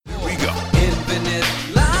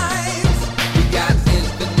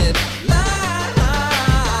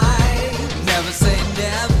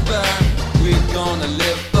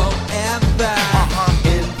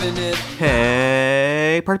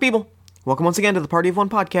Party people, welcome once again to the Party of One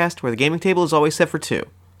podcast, where the gaming table is always set for two.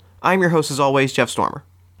 I'm your host as always, Jeff Stormer.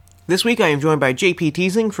 This week I am joined by JP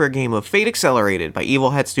Teasing for a game of Fate Accelerated by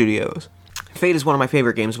Evil Hat Studios. Fate is one of my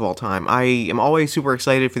favorite games of all time. I am always super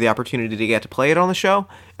excited for the opportunity to get to play it on the show,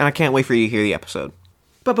 and I can't wait for you to hear the episode.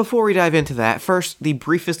 But before we dive into that, first, the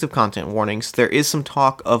briefest of content warnings. There is some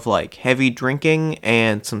talk of, heavy drinking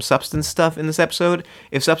and some substance stuff in this episode.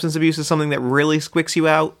 If substance abuse is something that really squicks you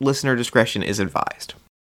out, listener discretion is advised.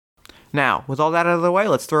 Now, with all that out of the way,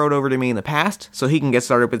 let's throw it over to me in the past, so he can get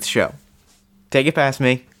started with the show. Take it past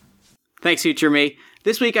me. Thanks, future me.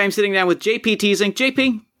 This week I'm sitting down with JP Teasing.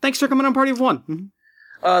 JP, thanks for coming on Party of One.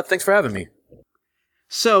 Thanks for having me.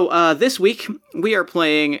 So, this week, we are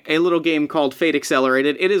playing a little game called Fate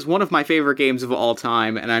Accelerated. It is one of my favorite games of all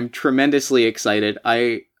time, and I'm tremendously excited.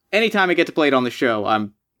 Anytime I get to play it on the show,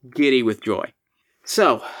 I'm giddy with joy.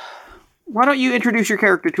 So, why don't you introduce your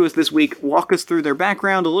character to us this week, walk us through their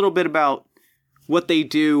background, a little bit about what they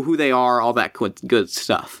do, who they are, all that good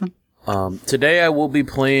stuff. Today I will be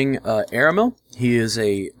playing Aramil. He is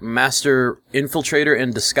a master infiltrator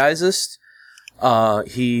and disguisist.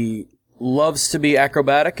 He loves to be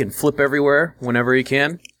acrobatic and flip everywhere whenever he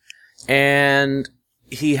can. And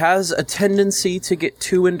he has a tendency to get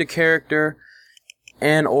too into character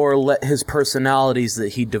and or let his personalities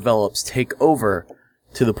that he develops take over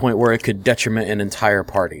to the point where it could detriment an entire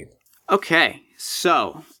party. Okay,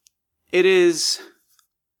 so it is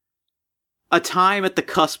a time at the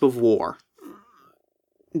cusp of war.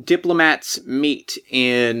 Diplomats meet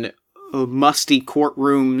in musty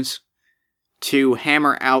courtrooms to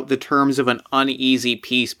hammer out the terms of an uneasy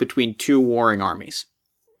peace between two warring armies.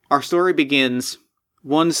 Our story begins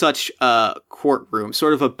one such courtroom,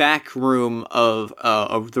 sort of a back room of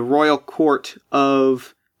the royal court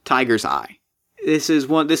of Tiger's Eye.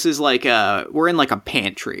 We're in like a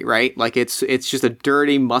pantry, right? Like it's just a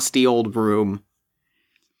dirty, musty old room.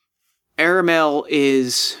 Aramil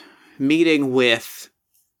is meeting with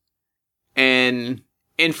with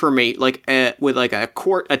a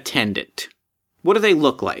court attendant. What do they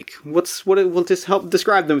look like? We'll just help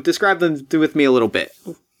describe them. Describe them with me a little bit.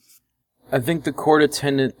 I think the court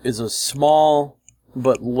attendant is a small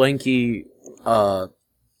but lanky,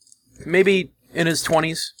 maybe in his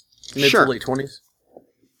 20s, mid to late 20s.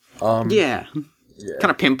 Yeah. Kind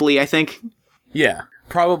of pimply, I think. Yeah.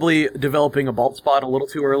 Probably developing a bald spot a little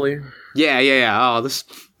too early. Yeah. Oh, this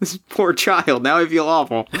poor child. Now I feel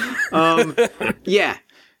awful. Yeah.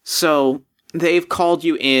 So they've called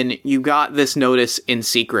you in. You got this notice in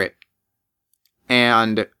secret.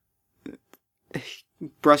 And he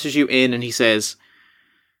brushes you in and he says,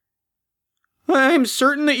 I'm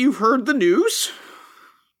certain that you've heard the news.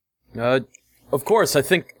 Of course. I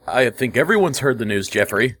think everyone's heard the news,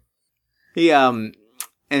 Jeffrey. And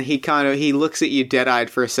he looks at you dead-eyed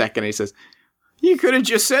for a second and he says, you could have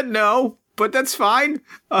just said no, but that's fine.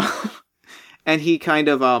 And he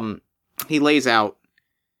he lays out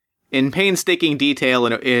in painstaking detail,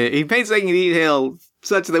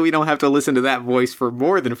 such that we don't have to listen to that voice for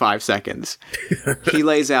more than 5 seconds. He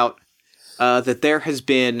lays out that there has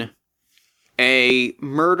been a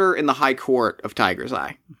murder in the High Court of Tiger's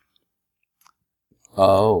Eye.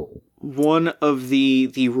 Oh. One of the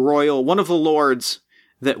lords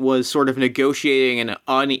that was sort of negotiating an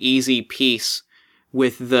uneasy peace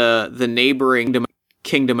with the neighboring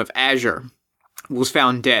kingdom of Azure was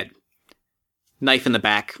found dead. Knife in the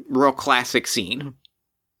back. Real classic scene.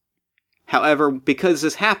 However, because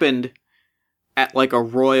this happened at a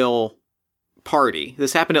royal party,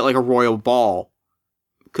 this happened at a royal ball,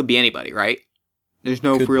 could be anybody, right? There's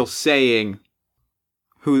no real saying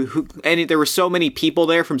there were so many people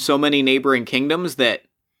there from so many neighboring kingdoms that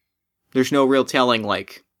there's no real telling,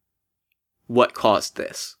 what caused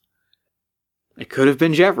this. It could have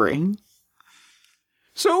been Jeffrey.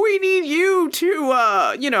 So we need you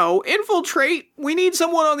to, infiltrate. We need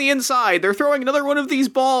someone on the inside. They're throwing another one of these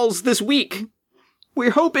balls this week.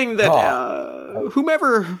 We're hoping that,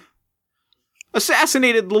 whomever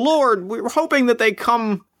assassinated the Lord, we're hoping that they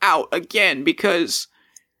come out again, because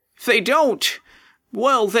if they don't,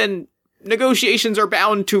 well, then negotiations are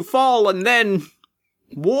bound to fall, and then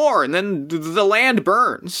war, and then the land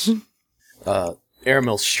burns.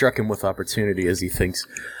 Aramil struck him with opportunity as he thinks,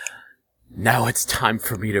 now it's time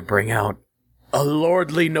for me to bring out a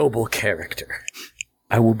lordly noble character.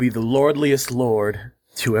 I will be the lordliest lord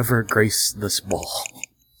to ever grace this ball.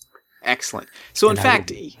 Excellent. So in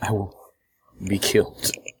fact... I will be killed.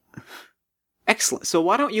 Excellent. So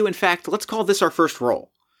why don't you, in fact, let's call this our first roll.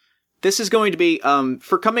 This is going to be, so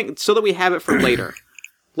that we have it for later.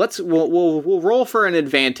 We'll roll for an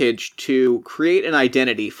advantage to create an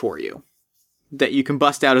identity for you. that you can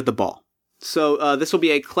bust out at the ball. So this will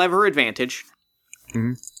be a clever advantage.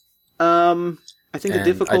 Mm-hmm. I think the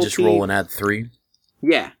difficulty... I just roll and add 3?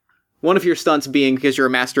 Yeah. One of your stunts being, because you're a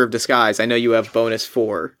master of disguise, I know you have bonus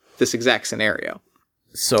for this exact scenario.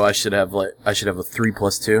 So I should have a 3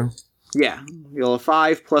 plus 2? Yeah. You'll have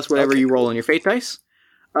 5 plus whatever you roll on your fate dice.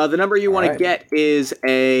 The number you want to get is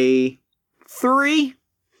a 3.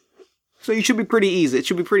 So you should be pretty easy. It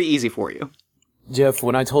should be pretty easy for you. Jeff,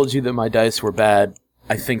 when I told you that my dice were bad,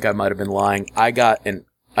 I think I might have been lying. I got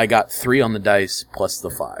 3 on the dice plus the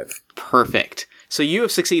 5. Perfect. So you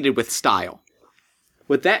have succeeded with style.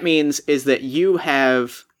 What that means is that you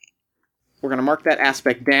have... We're going to mark that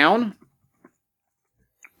aspect down.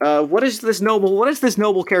 What is this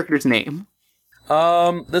noble character's name?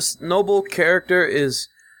 This noble character is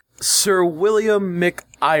Sir William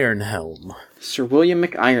McIronhelm. Sir William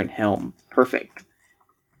McIronhelm. Perfect.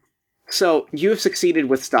 So, you have succeeded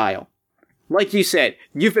with style. Like you said,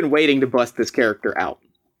 you've been waiting to bust this character out.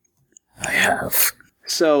 I have.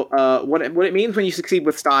 So, what it means when you succeed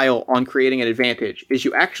with style on creating an advantage is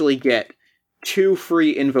you actually get 2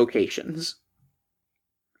 free invocations.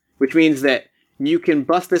 Which means that you can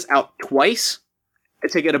bust this out twice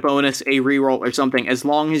to get a bonus, a reroll, or something, as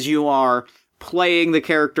long as you are playing the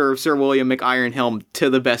character of Sir William McIronhelm to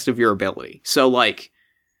the best of your ability. So, like,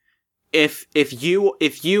 if you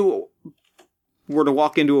were to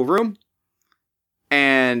walk into a room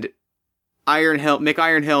and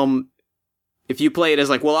McIronhelm, if you play it as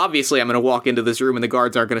like, well, obviously I'm going to walk into this room and the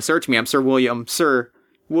guards aren't going to search me, I'm Sir William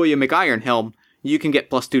McIronhelm, you can get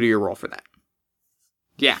 +2 to your roll for that.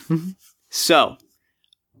 Yeah. So,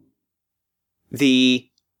 the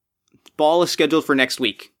ball is scheduled for next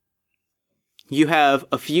week. You have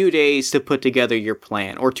a few days to put together your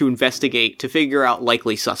plan, or to investigate, to figure out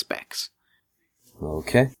likely suspects.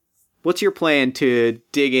 Okay. What's your plan to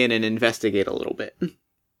dig in and investigate a little bit?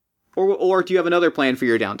 Or do you have another plan for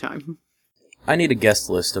your downtime? I need a guest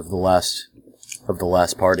list of the last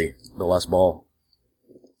party, the last ball.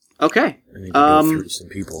 Okay. I need to go through some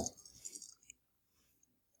people.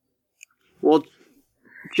 Well,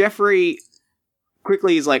 Jeffrey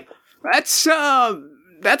quickly is like, that's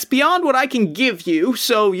beyond what I can give you,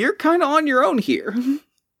 so you're kind of on your own here.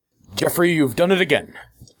 Jeffrey, you've done it again.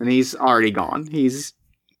 And he's already gone. He's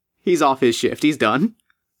off his shift. He's done.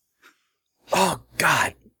 Oh,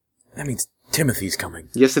 God. That means Timothy's coming.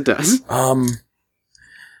 Yes, it does.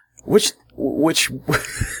 Which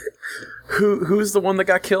who's the one that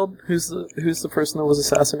got killed? Who's the person that was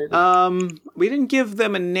assassinated? We didn't give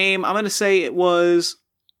them a name. I'm going to say it was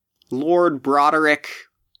Lord Broderick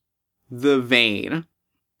the Vane.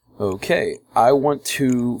 Okay. I want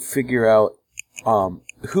to figure out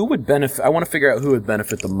who would benefit. I want to figure out who would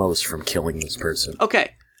benefit the most from killing this person.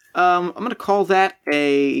 Okay. I'm going to call that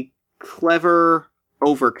a clever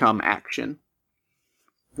overcome action.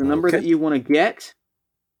 The number that you want to get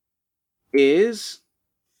is...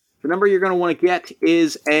 The number you're going to want to get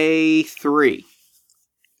is a 3.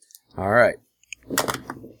 All right.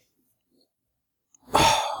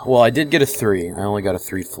 Well, I did get a 3. I only got a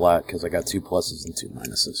 3 flat because I got 2 pluses and 2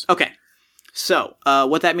 minuses. Okay. So,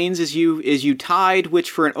 what that means is you tied,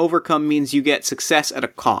 which for an overcome means you get success at a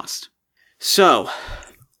cost. So,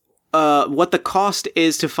 what the cost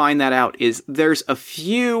is to find that out is there's a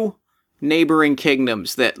few neighboring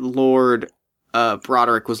kingdoms that Lord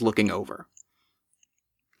Broderick was looking over.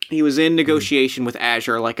 He was in negotiation with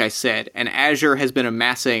Azure, like I said, and Azure has been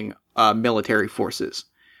amassing military forces.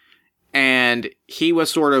 And he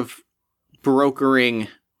was sort of brokering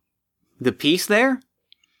the peace there.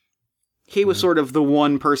 He was sort of the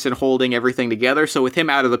one person holding everything together, so with him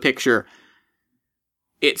out of the picture,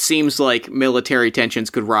 it seems like military tensions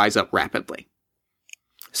could rise up rapidly.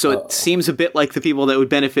 So it seems a bit like the people that would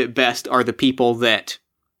benefit best are the people that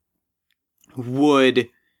would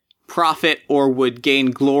profit or would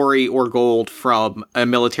gain glory or gold from a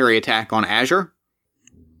military attack on Azure.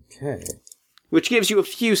 Okay. Which gives you a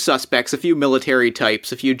few suspects, a few military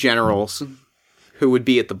types, a few generals who would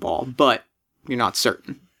be at the ball, but you're not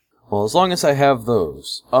certain. Well, as long as I have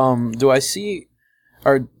those, do I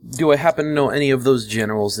happen to know any of those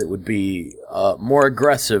generals that would be more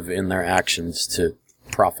aggressive in their actions to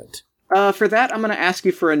profit? For that, I'm going to ask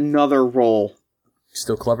you for another roll.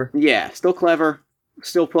 Still clever? Yeah, still clever.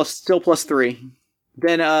 Still plus 3.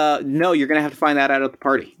 Then, no, you're going to have to find that out at the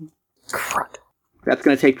party. Crud. That's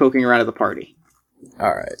going to take poking around at the party.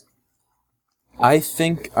 Alright. I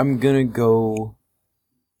think I'm going to go...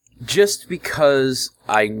 Just because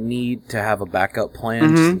I need to have a backup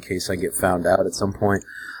plan, just in case I get found out at some point,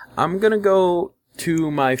 I'm going to go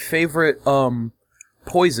to my favorite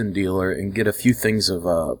poison dealer and get a few things of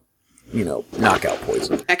knockout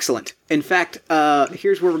poison. Excellent. In fact,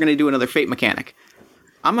 here's where we're going to do another fate mechanic.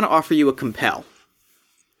 I'm going to offer you a compel,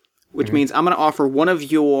 which means I'm going to offer one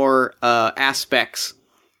of your aspects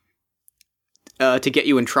to get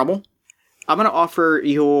you in trouble. I'm going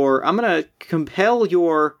to compel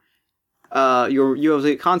your you have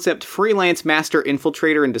the concept freelance master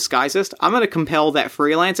infiltrator and disguisist. I'm going to compel that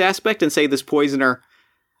freelance aspect and say this poisoner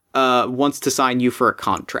wants to sign you for a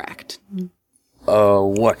contract.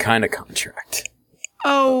 What kind of contract?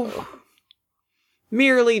 Oh,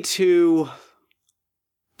 merely to...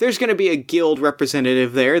 There's going to be a guild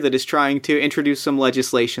representative there that is trying to introduce some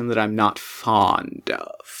legislation that I'm not fond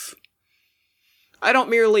of. I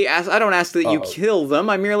don't ask that you kill them.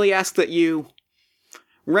 I merely ask that you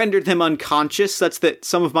render them unconscious such that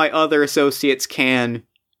some of my other associates can,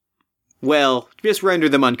 well, just render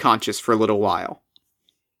them unconscious for a little while.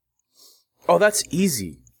 Oh, that's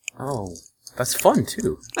easy. Oh, that's fun,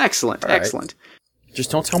 too. Excellent, All right. excellent. Just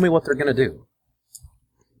don't tell me what they're going to do.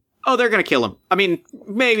 Oh, they're gonna kill him. I mean,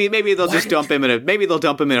 maybe they'll just dump him in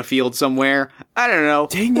a field somewhere. I don't know.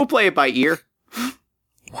 Dang it. We'll play it by ear.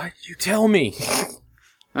 Why did you tell me?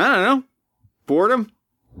 I don't know. Boredom?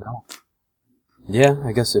 No. Yeah,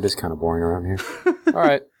 I guess it is kind of boring around here. All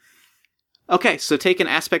right. Okay, so take an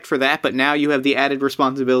aspect for that, but now you have the added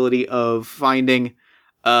responsibility of finding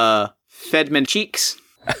Fedman Cheeks.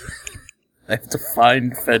 I have to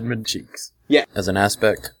find Fedman Cheeks. Yeah. As an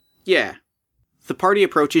aspect. Yeah. The party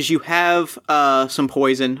approaches. You have some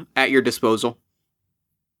poison at your disposal.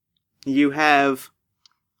 You have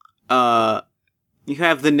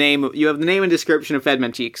the name and description of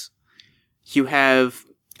Fedman Cheeks. You have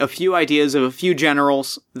a few ideas of a few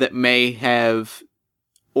generals that may have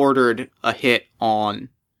ordered a hit on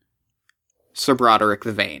Sir Broderick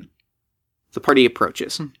the Vane. The party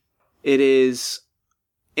approaches. It is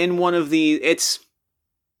in one of the... It's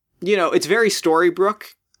very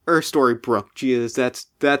Storybrooke. Jesus,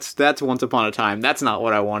 that's Once Upon a Time. That's not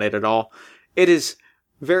what I wanted at all. It is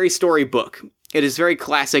very storybook. It is very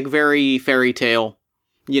classic, very fairy tale.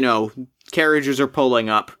 Carriages are pulling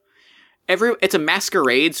up. It's a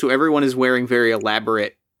masquerade, so everyone is wearing very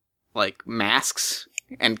elaborate, masks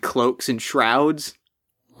and cloaks and shrouds.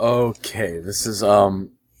 Okay, this is, do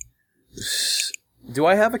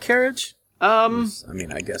I have a carriage? I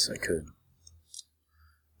mean, I guess I could.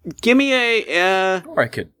 Give me a, Or I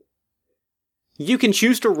could. You can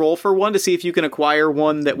choose to roll for one to see if you can acquire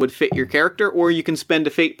one that would fit your character, or you can spend a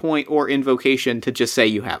fate point or invocation to just say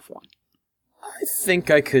you have one. I think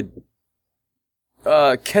I could,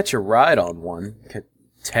 catch a ride on one.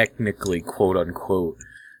 Technically, quote unquote,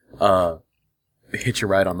 hitch a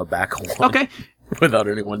ride on the back of one. Okay. Without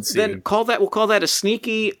anyone seeing. Then we'll call that a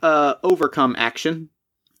sneaky, overcome action.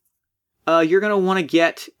 You're gonna want to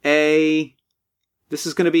get this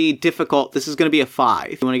is gonna be difficult. This is gonna be a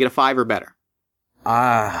 5. You want to get a 5 or better?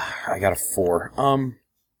 I got a 4.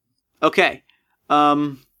 Okay.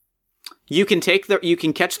 You can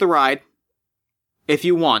catch the ride if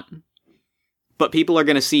you want, but people are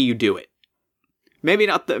gonna see you do it. Maybe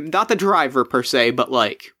not the driver per se, but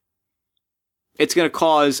it's gonna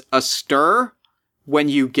cause a stir when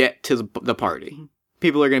you get to the party.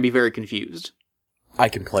 People are gonna be very confused. I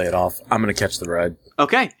can play it off. I'm gonna catch the ride.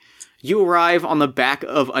 Okay. You arrive on the back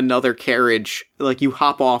of another carriage, you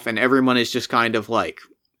hop off and everyone is just kind of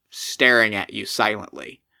staring at you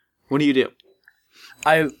silently. What do you do?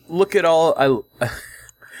 I look at all,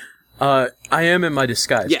 I am in my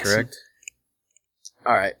disguise, yes. Correct?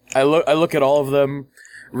 Alright. I look at all of them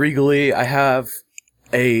regally. I'm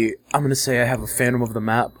gonna say I have a Phantom of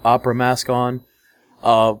the Opera mask on.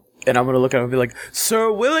 And I'm gonna look at him and be like,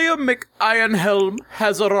 Sir William McIronhelm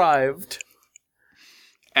has arrived.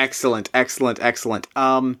 Excellent, excellent, excellent.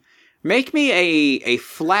 Make me a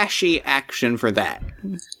flashy action for that.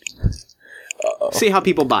 Uh-oh. See how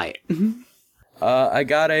people buy it. I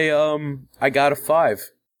got a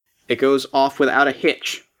 5. It goes off without a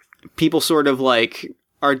hitch. People sort of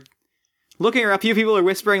are looking around. A few people are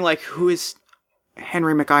whispering who is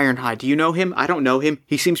Henry McIronhide? Do you know him? I don't know him.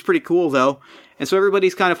 He seems pretty cool though. And so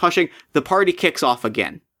everybody's kind of hushing. The party kicks off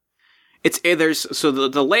again. There's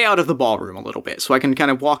the layout of the ballroom a little bit, so I can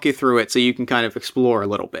kind of walk you through it so you can kind of explore a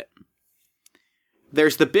little bit.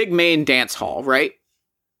 There's the big main dance hall, right?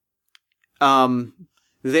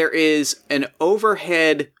 There is an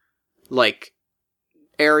overhead,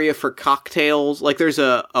 area for cocktails. There's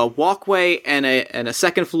a walkway and a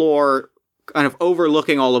second floor kind of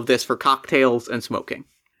overlooking all of this for cocktails and smoking.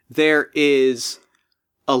 There is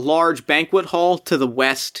a large banquet hall to the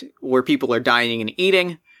west where people are dining and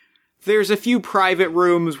eating. There's a few private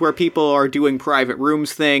rooms where people are doing private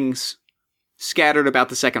rooms things. scattered about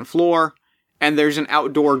the second floor, and there's an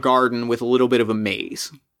outdoor garden with a little bit of a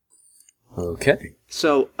maze. Okay.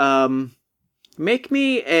 So, make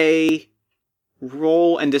me a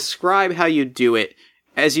roll and describe how you do it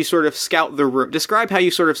as you sort of scout the room. Describe how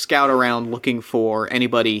you sort of scout around looking for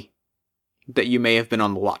anybody that you may have been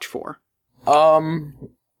on the watch for. I'm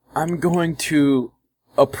going to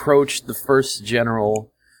approach the first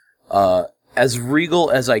general, as regal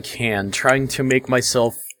as I can, trying to make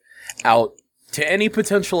myself out to any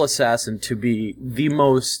potential assassin to be the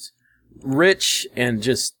most rich and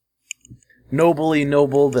just nobly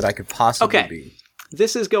noble that I could possibly be.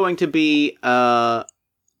 This is going to be, I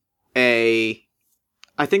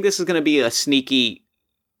think this is going to be a sneaky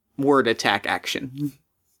word attack action.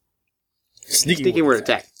 Sneaky word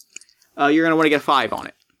attack. You're going to want to get a 5 on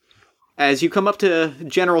it. As you come up to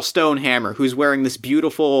General Stonehammer, who's wearing this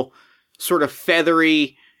beautiful, sort of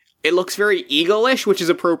feathery, it looks very eagle-ish, which is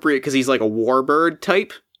appropriate because he's like a warbird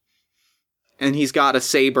type. And he's got a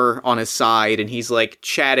saber on his side, and he's like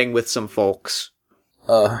chatting with some folks.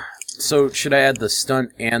 So should I add the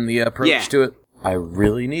stunt and the approach to it? I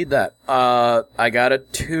really need that. I got a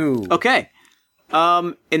 2. Okay.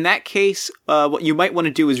 In that case, what you might want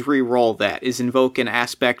to do is re-roll that. Is invoke an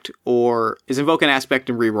aspect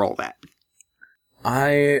and re-roll that.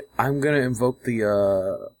 I'm gonna invoke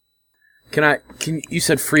the, you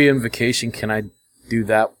said free invocation, can I do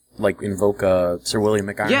that? Like, invoke, Sir William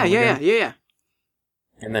McIron? Yeah.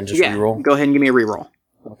 And then just re-roll? Go ahead and give me a re-roll.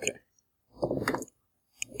 Okay.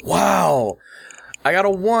 Wow! I got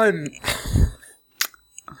a 1!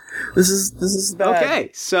 This is bad.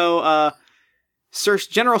 Okay, so, Sir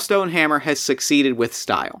General Stonehammer has succeeded with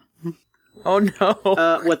style. Oh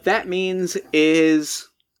no! What that means is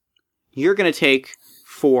you're gonna take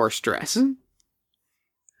 4 stress.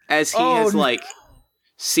 As he has,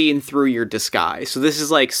 seen through your disguise. So this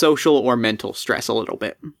is, social or mental stress a little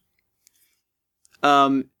bit.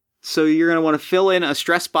 So you're gonna want to fill in a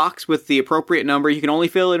stress box with the appropriate number. You can only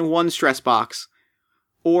fill in 1 stress box.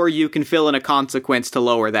 Or you can fill in a consequence to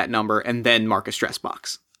lower that number and then mark a stress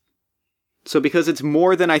box. So because it's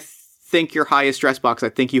more than I think your highest stress box, I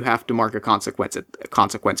think you have to mark a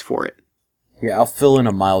consequence for it. Yeah, I'll fill in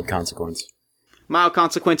a mild consequence. Mild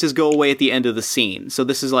consequences go away at the end of the scene. So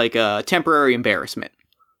this is like a temporary embarrassment.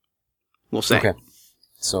 We'll say. Okay.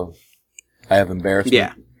 So I have embarrassment?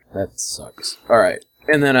 Yeah. That sucks. Alright.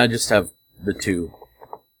 And then I just have the 2.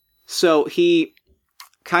 So he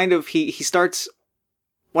starts...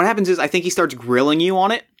 What happens is, I think he starts grilling you on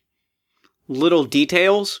it. Little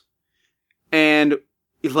details. And,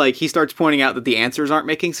 he starts pointing out that the answers aren't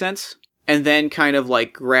making sense. And then kind of,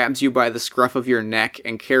 grabs you by the scruff of your neck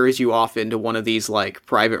and carries you off into one of these,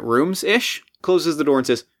 private rooms-ish. Closes the door and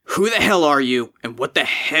says, "Who the hell are you? And what the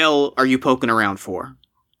hell are you poking around for?"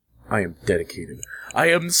 I am dedicated. I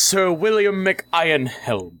am Sir William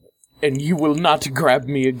McIronhelm. And you will not grab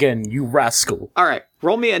me again, you rascal. Alright,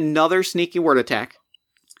 roll me another sneaky word attack.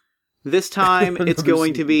 This time, it's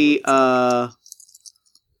going to be, I'm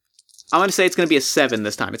going to say it's going to be a 7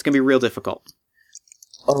 this time. It's going to be real difficult.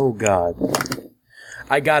 Oh, God.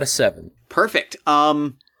 I got a 7. Perfect.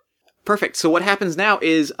 Perfect. So what happens now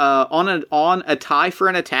is, on a tie for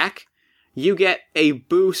an attack, you get a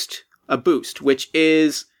boost, which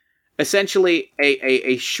is essentially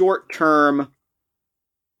a short-term,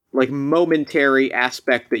 momentary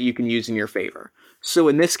aspect that you can use in your favor. So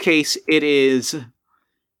in this case, it is...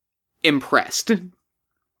 impressed.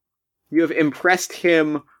 You have impressed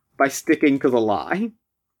him by sticking to the lie.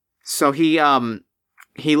 So he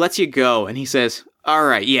lets you go and he says, "All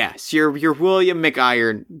right, yes, you're William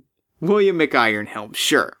McIronhelm.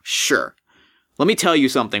 Sure. Let me tell you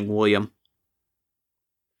something, William.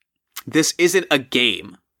 This isn't a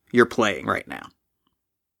game you're playing right now.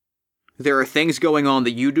 There are things going on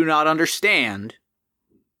that you do not understand.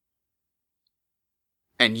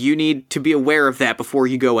 And you need to be aware of that before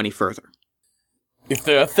you go any further." If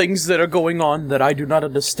there are things that are going on that I do not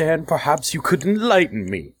understand, perhaps you could enlighten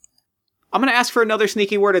me. I'm going to ask for another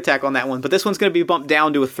sneaky word attack on that one, but this one's going to be bumped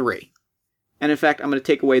down to a 3. And in fact, I'm going to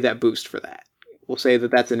take away that boost for that. We'll say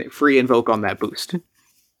that that's a free invoke on that boost.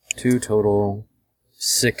 2 total,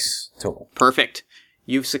 6 total. Perfect.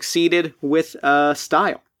 You've succeeded with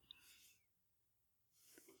style.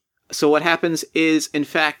 So what happens is, in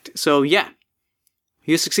fact,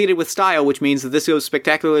 you succeeded with style, which means that this goes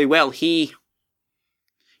spectacularly well. He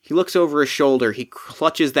looks over his shoulder, he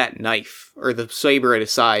clutches that knife, or the saber at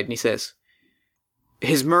his side, and he says,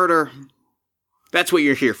 "His murder, that's what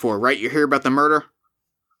you're here for, right? You're here about the murder?"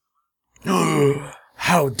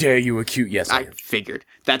 How dare you accuse... Yes, I figured.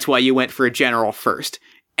 That's why you went for a general first.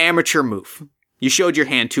 Amateur move. You showed your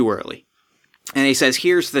hand too early. And he says,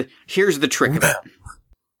 here's the trick of it.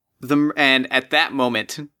 And at that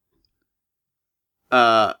moment,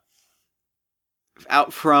 out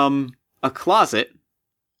from a closet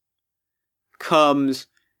comes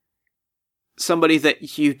somebody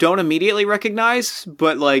that you don't immediately recognize,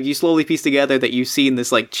 but like you slowly piece together that you've seen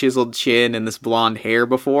this like chiseled chin and this blonde hair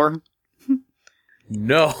before.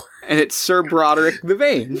 No. And it's Sir Broderick the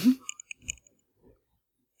Vane.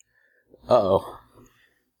 Uh-oh.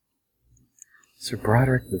 Sir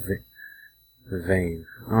Broderick the Vane.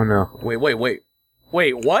 Oh no. Wait,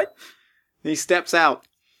 what? He steps out.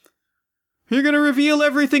 You're gonna reveal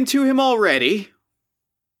everything to him already?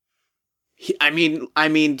 I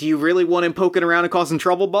mean, do you really want him poking around and causing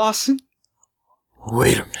trouble, boss?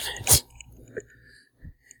 Wait a minute.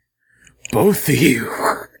 Both of you.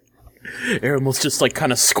 Aramel's just like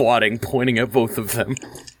kind of squatting, pointing at both of them.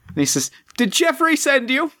 And he says, did Jeffrey send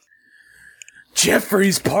you?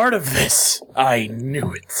 Jeffrey's part of this. I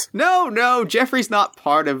knew it. No, Jeffrey's not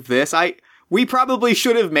part of this. We probably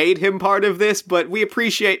should have made him part of this, but we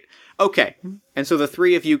appreciate... Okay. And so the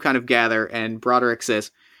three of you kind of gather, and Broderick says,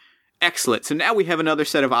 excellent, so now we have another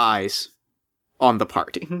set of eyes on the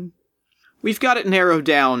party. We've got it narrowed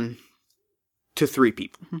down to 3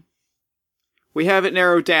 people. We have it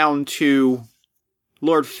narrowed down to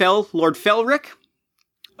Lord Felric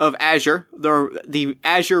of Azure, the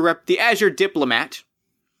Azure diplomat,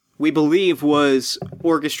 we believe was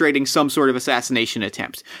orchestrating some sort of assassination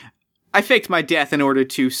attempt. I faked my death in order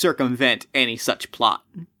to circumvent any such plot.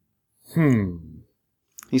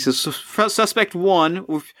 He says, suspect 1,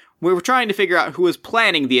 we were trying to figure out who was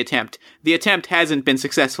planning the attempt. The attempt hasn't been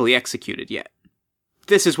successfully executed yet.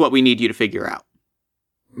 This is what we need you to figure out.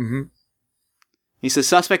 Mm-hmm. He says,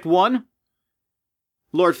 suspect 1,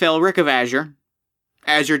 Lord Felric of Azure.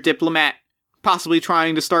 Azure diplomat, possibly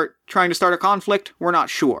trying to start a conflict. We're not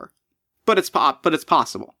sure, but it's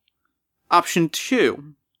possible. Option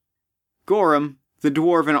 2, Gorham, the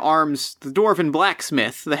dwarven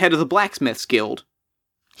blacksmith, the head of the blacksmiths guild.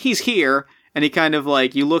 He's here, and he kind of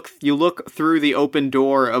like you look through the open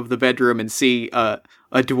door of the bedroom and see a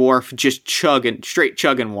dwarf just straight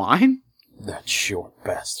chugging wine. That short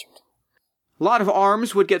bastard. A lot of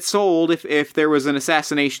arms would get sold if there was an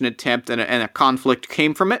assassination attempt and a conflict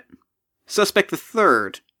came from it. Suspect the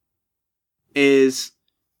 3rd is,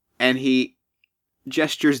 and he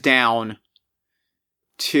gestures down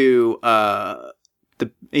to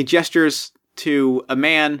he gestures to a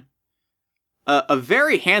man, a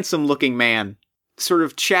very handsome looking man, sort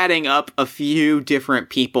of chatting up a few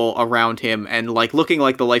different people around him and like looking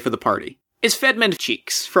like the life of the party. Is Fedmund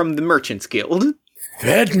Cheeks from the Merchants Guild.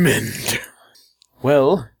 Fedmund!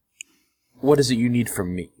 Well, what is it you need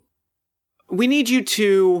from me? We need you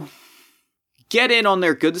to get in on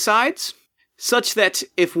their good sides, such that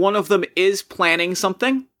if one of them is planning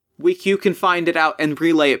something, you can find it out and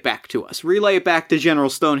relay it back to us. Relay it back to General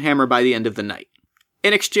Stonehammer by the end of the night.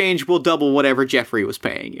 In exchange, we'll double whatever Jeffrey was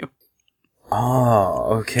paying you.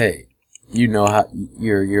 Oh, okay. You know how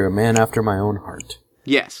you're a man after my own heart.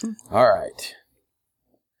 Yes. All right.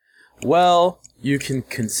 Well, you can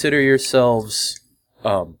consider yourselves...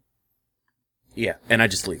 yeah, and I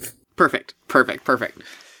just leave. Perfect.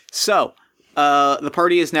 So, the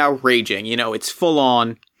party is now raging. You know, it's full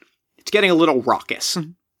on. It's getting a little raucous.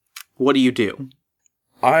 What do you do?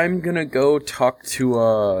 I'm gonna go talk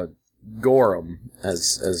to, Gorham,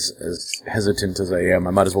 as hesitant as I am. I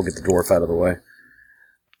might as well get the dwarf out of the way.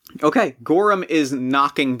 Okay, Gorham is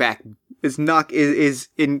knocking back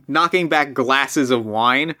glasses of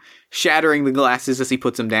wine, shattering the glasses as he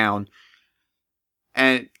puts them down.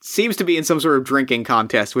 And seems to be in some sort of drinking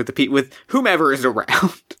contest with with whomever is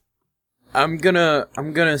around. I'm gonna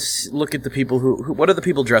look at the people who what are the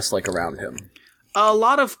people dressed like around him? A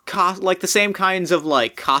lot of the same kinds of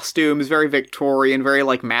like costumes, very Victorian, very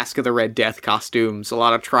like Mask of the Red Death costumes. A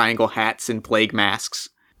lot of triangle hats and plague masks.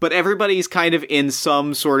 But everybody's kind of in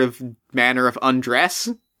some sort of manner of undress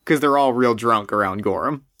because they're all real drunk around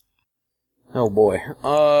Gorham. Oh boy.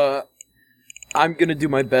 I'm gonna do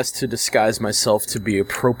my best to disguise myself to be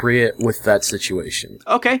appropriate with that situation.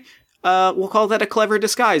 Okay. We'll call that a clever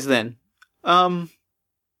disguise then.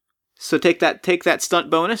 So take that stunt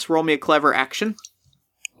bonus, roll me a clever action.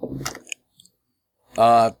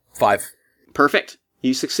 5. Perfect.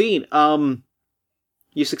 You succeed. You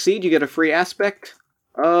get a free aspect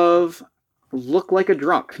of look like a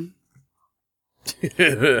drunk.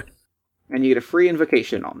 And you get a free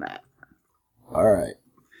invocation on that. Alright.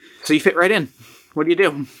 So you fit right in. What do you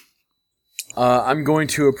do? I'm going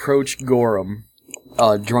to approach Gorham,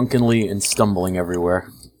 drunkenly and stumbling everywhere.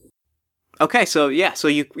 Okay, so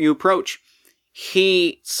you approach.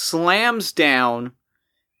 he slams down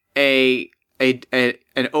an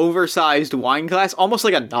oversized wine glass, almost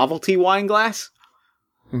like a novelty wine glass,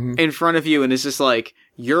 in front of you, and is just like,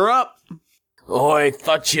 "You're up." Oh, I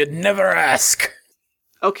thought you'd never ask.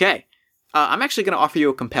 Okay. I'm actually going to offer you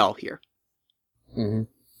a compel here.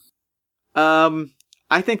 Mm-hmm.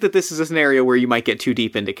 I think that this is a scenario where you might get too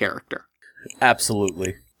deep into character.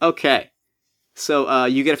 Absolutely. Okay. So,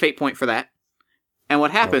 you get a fate point for that. And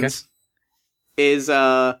what happens is,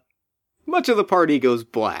 much of the party goes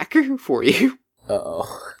black for you. Uh-oh.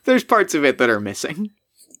 There's parts of it that are missing.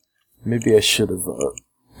 Maybe I should have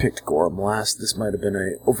picked Gorham last. This might have been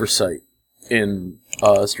an oversight in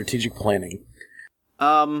strategic planning.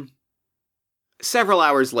 Several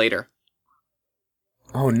hours later,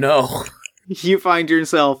 Oh no. you find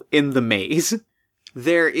yourself in the maze.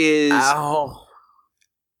 There is... Ow.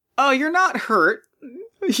 Oh, you're not hurt.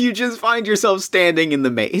 You just find yourself standing in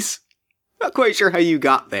the maze. Not quite sure how you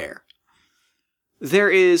got there.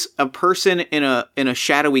 There is a person in a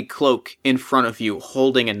shadowy cloak in front of you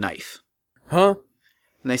holding a knife. Huh?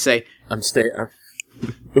 And they say, I'm staying...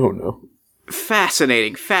 Oh no.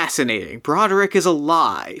 Fascinating, fascinating. Broderick is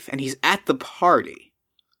alive, and he's at the party.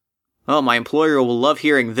 Oh, my employer will love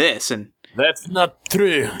hearing this, and... That's not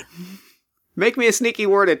true. Make me a sneaky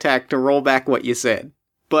word attack to roll back what you said.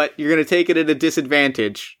 But you're going to take it at a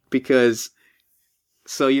disadvantage, because...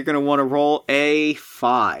 So you're going to want to roll a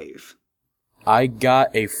 5. I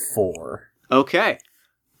got a 4. Okay.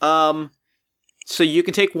 So you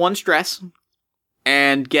can take 1 stress,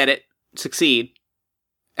 and get it, succeed,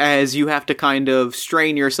 as you have to kind of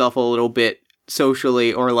strain yourself a little bit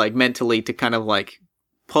socially or, like, mentally to kind of, like,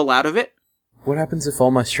 pull out of it. What happens if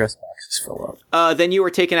all my stress boxes fill up? Then you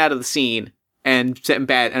are taken out of the scene, and a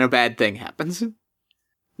bad thing happens.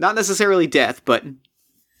 Not necessarily death, but...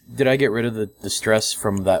 Did I get rid of the stress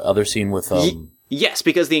from that other scene with, Yes,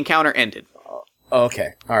 because the encounter ended. Okay,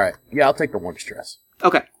 alright. Yeah, I'll take the 1 stress.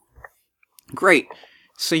 Okay. Great.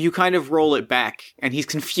 So you kind of roll it back, and he's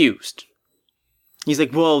confused. He's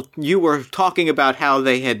like, well, you were talking about how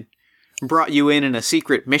they had brought you in a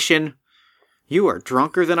secret mission. You are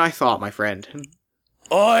drunker than I thought, my friend.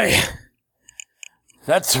 Oi!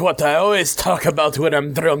 That's what I always talk about when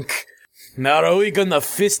I'm drunk. Now are we gonna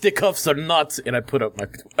fisticuffs or not? And I put up my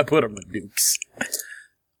dukes.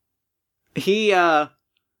 He,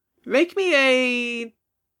 make me a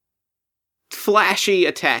flashy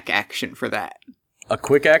attack action for that. A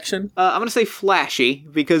quick action? I'm gonna say flashy,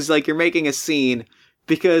 because, like, you're making a scene,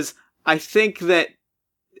 because I think that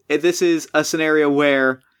this is a scenario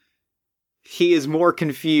where he is more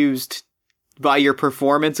confused by your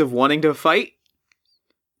performance of wanting to fight,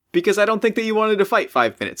 because I don't think that you wanted to fight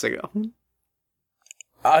 5 minutes ago.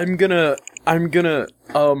 I'm gonna, can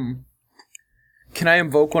I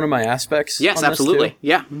invoke one of my aspects? Yes, absolutely.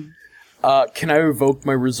 Yeah. Can I evoke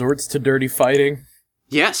my resorts to dirty fighting?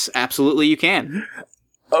 Yes, absolutely you can.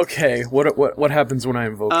 Okay, what happens when I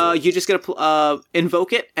invoke it? You just gotta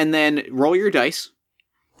invoke it, and then roll your dice.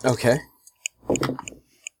 Okay.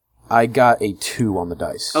 I got a 2 on the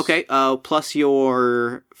dice. Okay, plus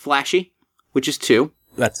your flashy, which is 2.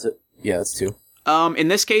 That's it. Yeah, that's 2. In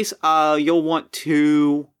this case, you'll want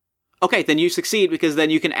to... Okay, then you succeed, because then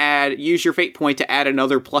you can use your fate point to add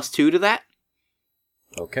another +2 to that.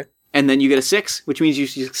 Okay. And then you get a 6, which means you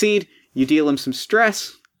succeed. You deal him some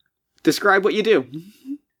stress. Describe what you do.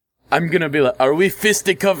 I'm gonna be like, are we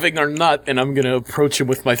fisticuffing or not? And I'm gonna approach him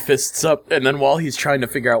with my fists up, and then while he's trying to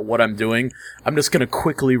figure out what I'm doing, I'm just gonna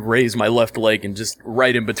quickly raise my left leg and just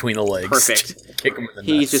right in between the legs. Perfect. Kick him in the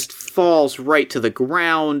He nuts. just falls right to the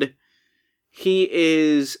ground. He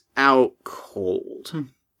is out cold.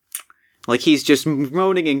 Like, he's just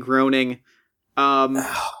moaning and groaning.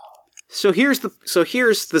 So here's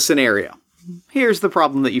the scenario. Here's the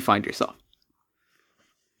problem that you find yourself.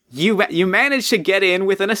 You managed to get in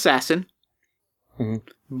with an assassin,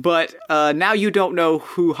 but now you don't know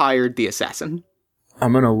who hired the assassin.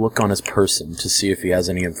 I'm gonna look on his person to see if he has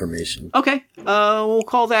any information. Okay, we'll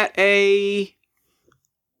call that a...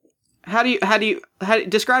 How do you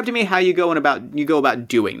describe to me how you go about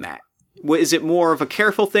doing that? Is it more of a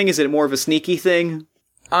careful thing? Is it more of a sneaky thing?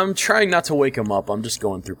 I'm trying not to wake him up. I'm just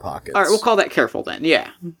going through pockets. All right, we'll call that careful then.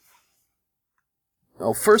 Yeah.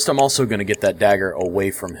 Oh, first I'm also going to get that dagger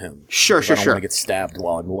away from him. Sure. I don't want to get stabbed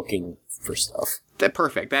while I'm looking for stuff.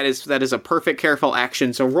 Perfect. That is a perfect careful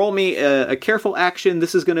action. So roll me a careful action.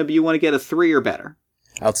 This is going to be, you want to get a 3 or better.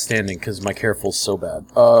 Outstanding, because my careful's so bad.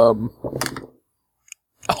 Oh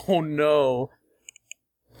no.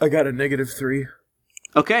 I got a -3.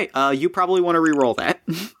 Okay, you probably want to re-roll that.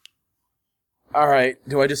 Alright,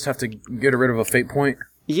 do I just have to get rid of a fate point?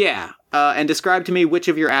 Yeah, and describe to me which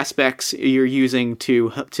of your aspects you're using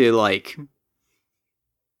to like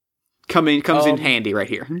comes in handy right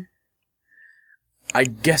here. I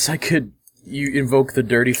guess I could invoke the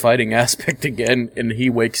dirty fighting aspect again, and he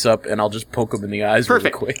wakes up, and I'll just poke him in the eyes really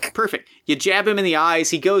quick. Perfect. You jab him in the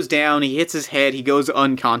eyes, he goes down, he hits his head, he goes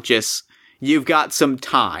unconscious. You've got some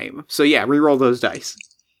time. So yeah, reroll those dice.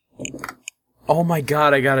 Oh my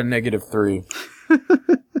god, I got a -3.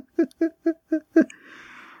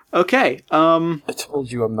 Okay, I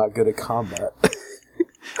told you I'm not good at combat.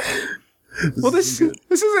 Well, this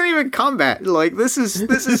isn't even combat. Like, this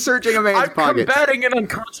is searching a man's pockets. I'm combating an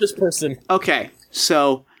unconscious person. Okay,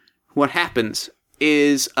 so what happens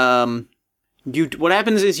is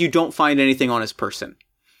you don't find anything on his person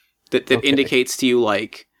that indicates to you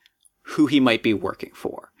like who he might be working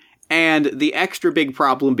for. And the extra big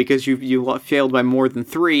problem, because you failed by more than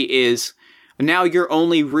 3, is now your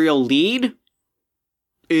only real lead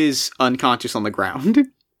is unconscious on the ground.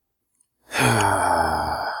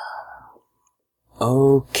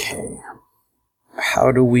 Okay.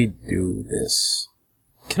 How do we do this?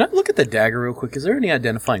 Can I look at the dagger real quick? Is there any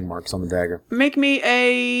identifying marks on the dagger? Make me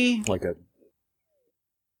a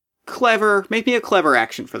clever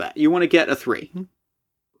action for that. You want to get a 3.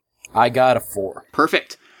 I got a 4.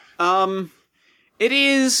 Perfect. It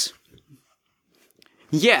is...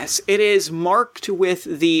 Yes, it is marked with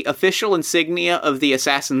the official insignia of the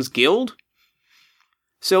Assassin's Guild.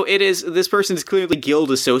 So this person is clearly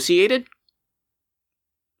guild associated.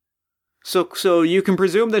 So you can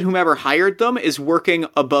presume that whomever hired them is working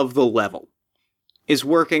above the level. Is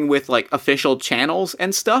working with, like, official channels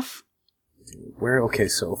and stuff. Okay,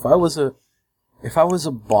 so if I was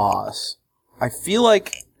a boss, I feel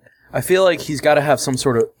like he's got to have some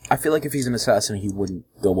sort of... I feel like if he's an assassin, he wouldn't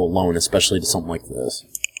go alone, especially to something like this.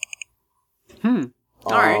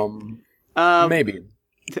 Alright. Maybe.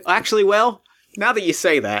 Actually, well, now that you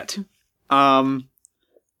say that, I'm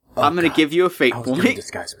going to give you a fate point. I was going to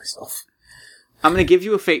disguise myself. I'm going to give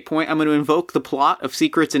you a fate point. I'm going to invoke the plot of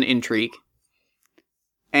Secrets and Intrigue.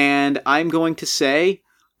 And I'm going to say,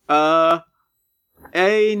 a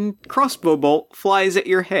crossbow bolt flies at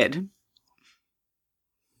your head.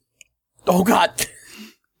 Oh god!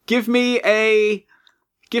 Give me a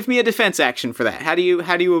defense action for that. How do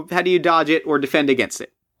you dodge it or defend against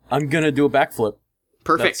it? I'm gonna do a backflip.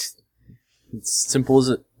 Perfect. It's simple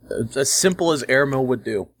as simple as Airmill would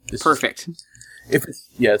do. Perfect.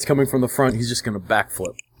 It's coming from the front. He's just gonna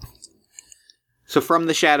backflip. So from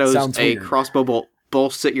the shadows, a crossbow bolt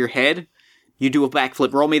bolts at your head. You do a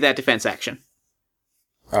backflip. Roll me that defense action.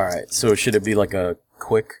 All right. So should it be like a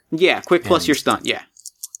quick? Yeah, quick plus your stunt. Yeah.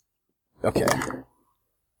 Okay.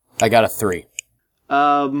 I got a 3.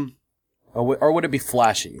 Or would it be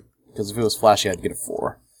flashy? Because if it was flashy, I'd get a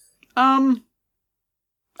 4. I'd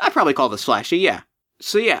probably call this flashy, yeah.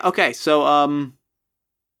 So yeah, okay, so,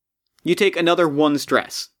 you take another 1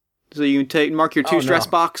 stress. So you can mark your 2 stress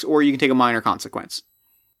box, or you can take a minor consequence.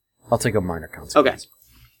 I'll take a minor consequence. Okay.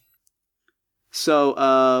 So,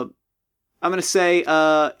 I'm gonna say,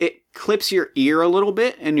 it clips your ear a little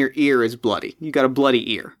bit, and your ear is bloody. You got a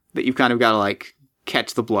bloody ear that you've kind of got to, like,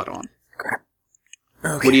 catch the blood on. Okay.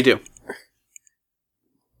 What do you do?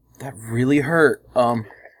 That really hurt.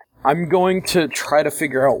 I'm going to try to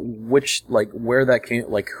figure out where that came,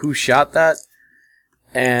 who shot that.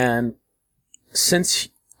 And since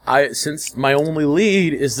my only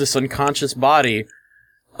lead is this unconscious body,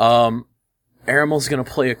 Aramil's gonna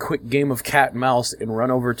play a quick game of cat and mouse and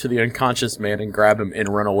run over to the unconscious man and grab him and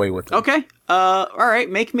run away with him. Okay. Alright,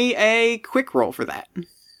 make me a quick roll for that.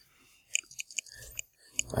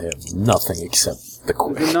 I have nothing except the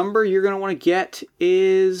quick. The number you're going to want to get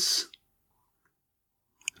is,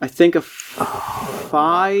 I think, a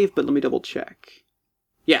 5, but let me double check.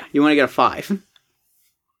 Yeah, you want to get a 5.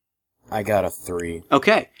 I got a 3.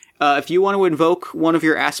 Okay. If you want to invoke one of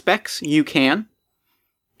your aspects, you can.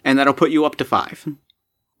 And that'll put you up to 5.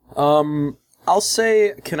 I'll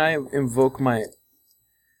say, can I invoke my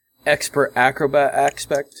expert acrobat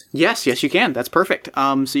aspect? Yes, you can. That's perfect.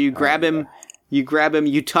 So you grab him... You grab him,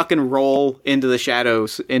 you tuck and roll into the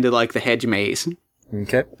shadows, into like the hedge maze.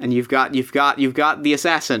 Okay. And you've got the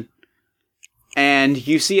assassin. And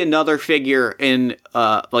you see another figure in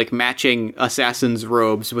matching assassin's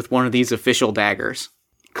robes with one of these official daggers.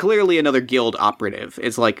 Clearly another guild operative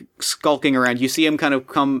is like skulking around. You see him kind of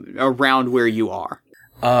come around where you are.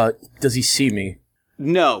 Does he see me?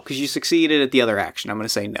 No, because you succeeded at the other action. I'm going to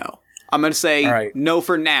say no. I'm going to say no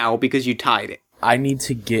for now because you tied it. I need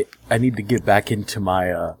to get back into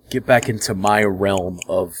my realm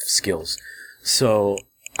of skills. So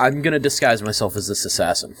I'm gonna disguise myself as this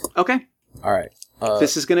assassin. Okay. All right.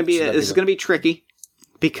 This is going to be tricky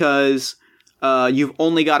because you've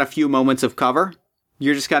only got a few moments of cover.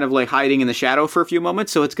 You're just kind of like hiding in the shadow for a few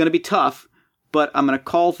moments, so it's going to be tough. But I'm going to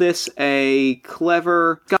call this a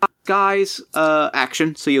clever guys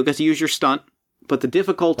action, so you'll get to use your stunt. But the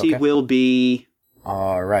difficulty will be...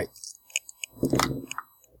 All right.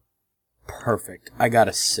 Perfect. I got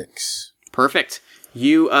a 6. Perfect.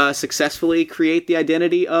 You successfully create the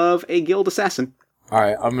identity of a guild assassin. All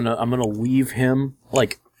right, I'm gonna leave him.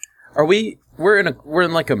 Like, we're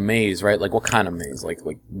in like a maze, right? Like, what kind of maze? Like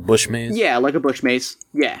bush maze? Yeah, like a bush maze.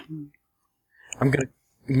 Yeah. I'm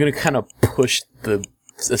gonna kind of push the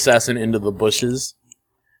assassin into the bushes.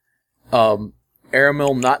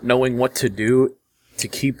 Aramil not knowing what to do to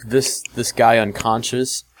keep this guy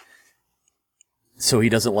unconscious, so he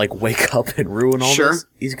doesn't like wake up and ruin all this.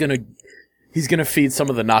 He's gonna feed some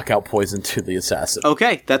of the knockout poison to the assassin.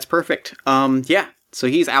 Okay, that's perfect. Yeah. So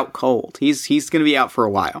he's out cold. He's gonna be out for a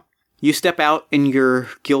while. You step out in your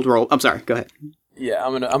guild role. I'm sorry. Go ahead. Yeah,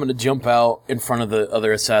 I'm gonna jump out in front of the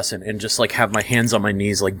other assassin and just like have my hands on my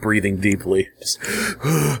knees, like breathing deeply. Just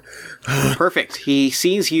perfect. He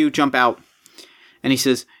sees you jump out, and he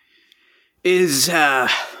says, "Is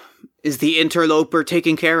the interloper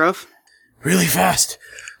taken care of?" Really fast.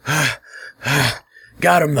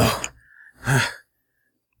 Got him though. All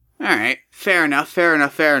right. Fair enough.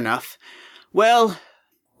 Well,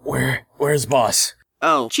 where's boss?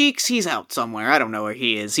 Oh, Cheeks, he's out somewhere. I don't know where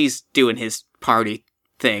he is. He's doing his party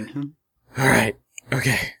thing. All right.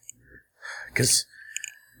 Okay. Because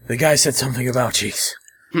the guy said something about Cheeks.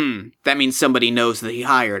 That means somebody knows that he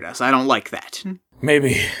hired us. I don't like that.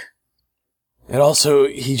 Maybe. And also,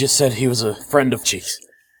 he just said he was a friend of Cheeks.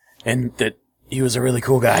 And that he was a really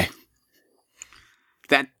cool guy.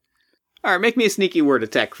 All right, make me a sneaky word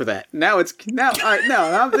attack for that. All right,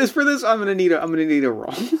 for this, I'm gonna need a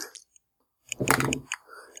roll.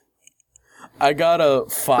 I got a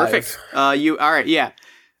 5. Perfect. All right, yeah.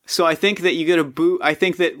 So I think that you get a boot. I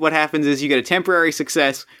think that what happens is you get a temporary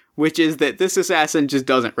success, which is that this assassin just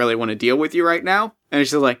doesn't really want to deal with you right now, and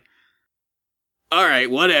it's just like, all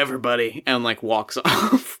right, whatever, buddy, and like walks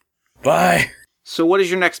off. Bye. So what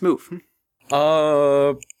is your next move?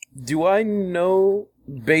 Do I know?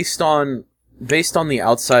 Based on the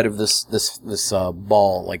outside of this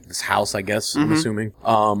ball, like this house, I guess, I'm assuming.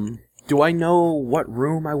 Do I know what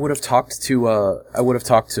room I would have talked to?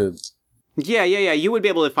 Yeah. You would be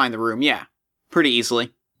able to find the room. Yeah, pretty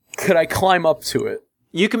easily. Could I climb up to it?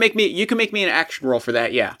 You can make me an action roll for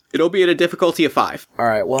that. Yeah, it'll be at a difficulty of 5. All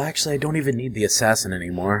right. Well, actually, I don't even need the assassin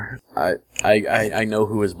anymore. I know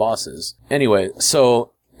who his boss is. Anyway,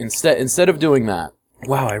 so instead of doing that.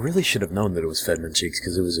 Wow, I really should have known that it was Fedman Cheeks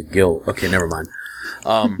because it was a guild. Okay, never mind.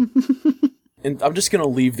 And I'm just gonna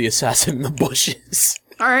leave the assassin in the bushes.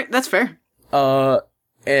 All right, that's fair.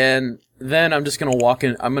 And then I'm just gonna walk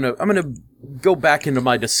in. I'm gonna go back into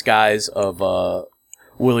my disguise of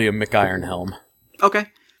William McIronhelm. Okay.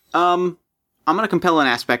 I'm gonna compel an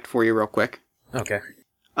aspect for you real quick. Okay.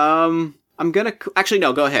 I'm gonna actually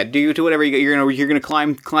no. Go ahead. Do whatever you're gonna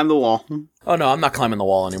climb the wall. Oh no, I'm not climbing the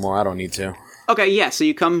wall anymore. I don't need to. Okay, yeah, so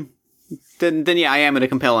you come... Then yeah, I am going to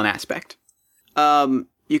compel an aspect. I'm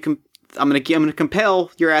going to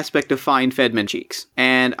compel your aspect of find Fedman Cheeks.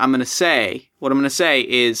 And what I'm going to say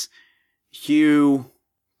is, you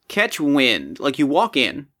catch wind, like you walk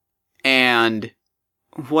in, and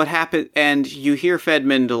what happened, and you hear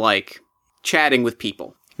Fedman, like, chatting with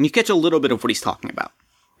people. And you catch a little bit of what he's talking about.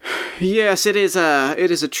 Yes, it is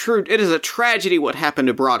a tragedy what happened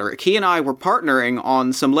to Broderick. He and I were partnering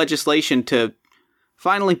on some legislation to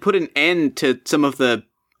finally put an end to some of the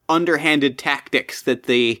underhanded tactics that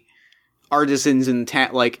the artisans in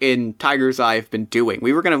Tiger's Eye have been doing.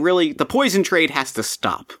 We were the poison trade has to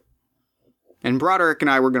stop. And Broderick and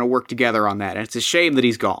I were going to work together on that, and it's a shame that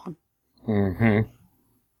he's gone. Mm-hmm.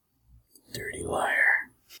 Dirty liar.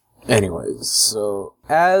 Anyways, so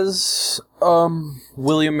as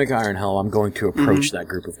William McIronhelm, I'm going to approach that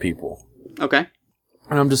group of people. Okay.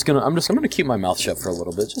 And I'm gonna keep my mouth shut for a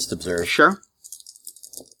little bit, just observe. Sure.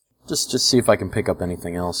 Just see if I can pick up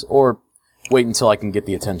anything else, or wait until I can get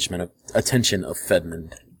the attention of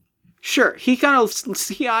Fedmund. Sure. He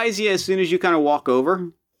eyes you as soon as you kind of walk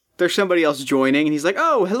over. There's somebody else joining, and he's like,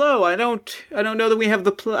 "Oh, hello. I don't know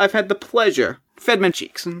that I've had the pleasure, Fedman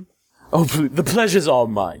Cheeks." Oh, the pleasure's all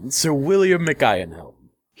mine, Sir William McIronhelm.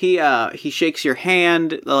 He shakes your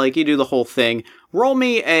hand, like you do the whole thing. Roll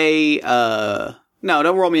me no,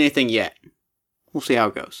 don't roll me anything yet. We'll see how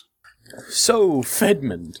it goes. So,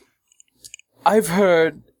 Fedmund, I've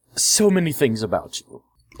heard so many things about you.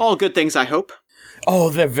 All good things, I hope. Oh,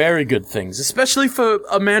 they're very good things, especially for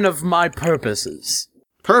a man of my purposes.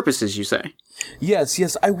 Purposes, you say?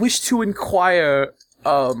 Yes, I wish to inquire,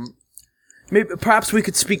 perhaps we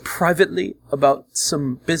could speak privately about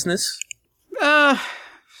some business? There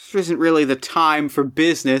isn't really the time for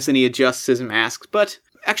business, and he adjusts his mask, but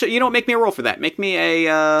actually, you know what, make me a roll for that. Make me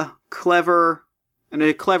a clever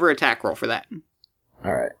attack roll for that.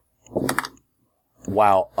 Alright.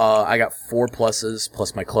 Wow, I got 4 pluses,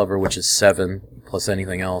 plus my clever, which is 7, plus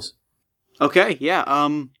anything else. Okay, yeah,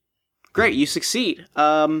 great, you succeed.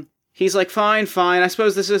 He's like, fine, I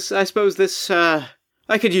suppose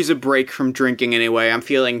I could use a break from drinking anyway. I'm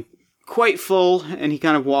feeling quite full, and he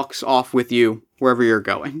kind of walks off with you wherever you're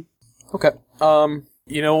going. Okay,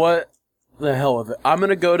 you know what? The hell with it. I'm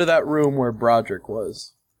gonna go to that room where Broderick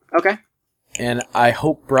was. Okay. And I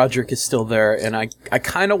hope Broderick is still there, and I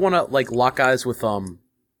kind of want to, like, lock eyes with,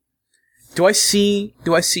 Do I see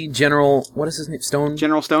General, what is his name,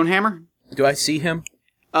 General Stonehammer? Do I see him?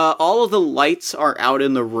 All of the lights are out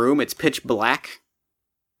in the room. It's pitch black.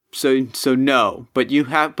 So no. But you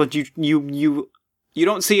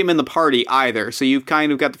don't see him in the party either, so you've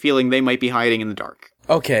kind of got the feeling they might be hiding in the dark.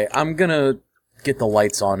 Okay, I'm gonna get the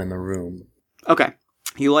lights on in the room. Okay.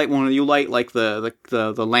 You light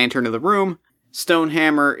the lantern of the room.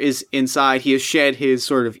 Stonehammer is inside. He has shed his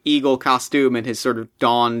sort of eagle costume and has sort of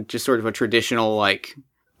donned just sort of a traditional like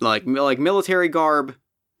military garb.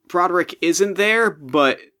 Broderick isn't there,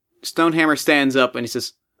 but Stonehammer stands up and he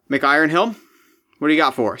says, "McIronhill, what do you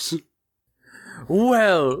got for us?"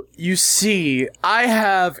 Well, you see,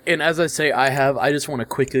 and as I say I just want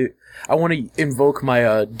to invoke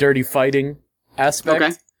my dirty fighting aspect.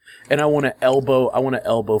 Okay. And I want to elbow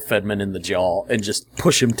Fedman in the jaw and just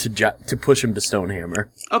push him to Stonehammer.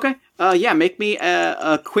 Okay. Yeah, make me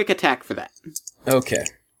a quick attack for that. Okay.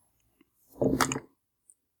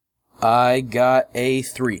 I got a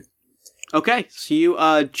 3. Okay, so you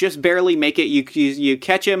just barely make it. You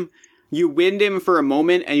catch him, you wind him for a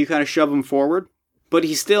moment, and you kind of shove him forward. But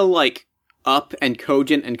he's still, like, up and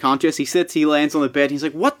cogent and conscious. He lands on the bed, and he's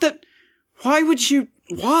like, "What the? Why would you...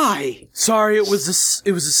 Why?" Sorry, it was a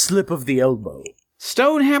slip of the elbow.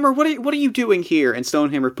 "Stonehammer, what are you doing here?" And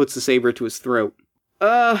Stonehammer puts the saber to his throat.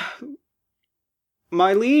 My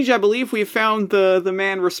liege, I believe we've found the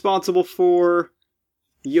man responsible for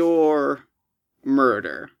your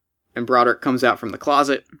murder. And Broderick comes out from the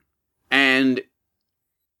closet, and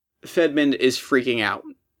Fedman is freaking out.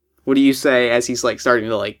 What do you say as he's, like, starting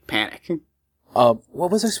to, like, panic?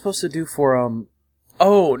 What was I supposed to do for,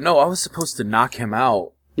 Oh, no, I was supposed to knock him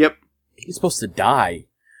out. Yep. He's supposed to die.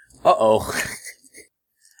 Uh-oh.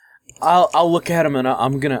 I'll look at him and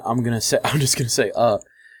I'm just gonna say,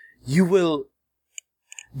 you will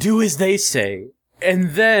do as they say,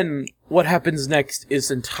 and then what happens next is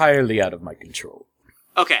entirely out of my control.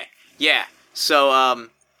 Okay, yeah. So,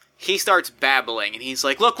 he starts babbling, and he's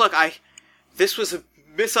like, Look, this was a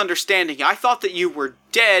misunderstanding. I thought that you were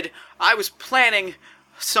dead. I was planning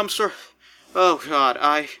some sort of... Oh, God,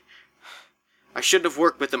 I shouldn't have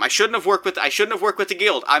worked with them. I shouldn't have worked with the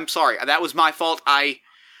guild. I'm sorry. That was my fault. I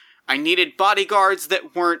needed bodyguards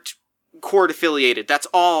that weren't court affiliated. That's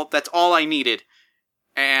all I needed.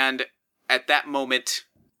 And at that moment,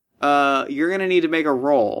 you're gonna need to make a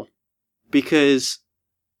roll, because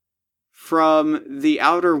from the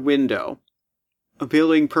outer window, a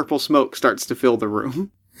billowing purple smoke starts to fill the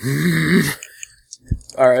room.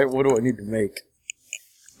 Alright, what do I need to make?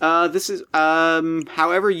 This is,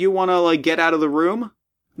 however you want to, like, get out of the room,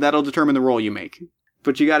 that'll determine the roll you make.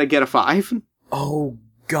 But you gotta get a 5. Oh,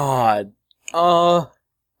 God.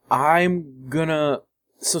 I'm gonna...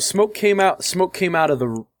 So smoke came out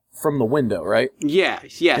from the window, right? Yeah,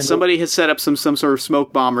 somebody has set up some sort of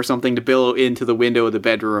smoke bomb or something to billow into the window of the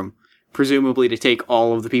bedroom, presumably to take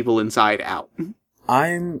all of the people inside out.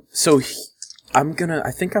 I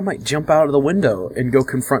think I might jump out of the window and go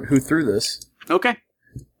confront who threw this. Okay.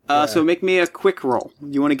 So make me a quick roll.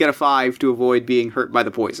 You want to get a 5 to avoid being hurt by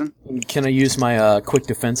the poison. Can I use my quick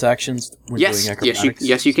defense actions when doing acrobatics?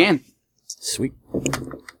 Yes, you can. Sweet.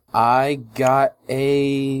 I got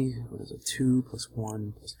a... What is it? 2 plus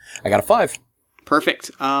 1 plus... I got a 5.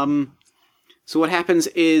 Perfect. So what happens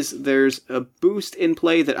is there's a boost in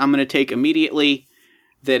play that I'm going to take immediately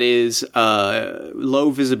that is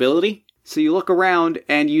low visibility. So you look around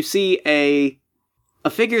and you see a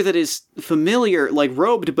figure that is familiar, like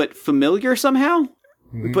robed, but familiar somehow.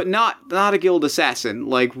 Mm-hmm. But not a guild assassin,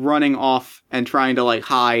 like running off and trying to like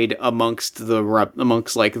hide amongst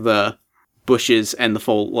like the bushes and the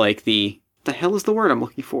hell is the word I'm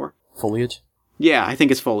looking for? Foliage? Yeah, I think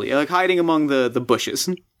it's foliage. Like hiding among the bushes.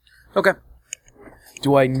 Okay.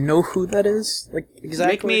 Do I know who that is? Like,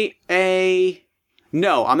 exactly? Make me a...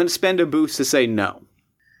 No, I'm going to spend a boost to say no.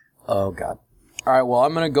 Oh, God. Alright, well,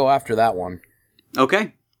 I'm going to go after that one.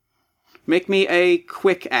 Okay. Make me a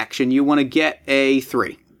quick action. You want to get a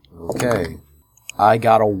 3. Okay. I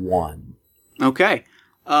got a 1. Okay.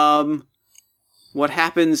 What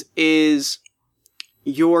happens is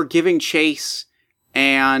you're giving chase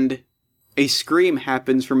and a scream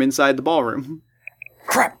happens from inside the ballroom.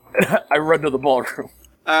 Crap! I run to the ballroom.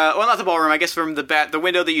 Well, not the ballroom. I guess from the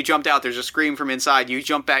window that you jumped out, there's a scream from inside. You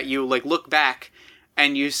jump back, you, look back,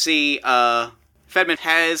 and you see, Fedman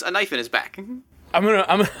has a knife in his back. I'm gonna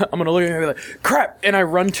look at him and be like, crap! And I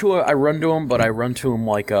run to him, but I run to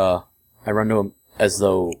him as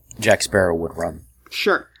though Jack Sparrow would run.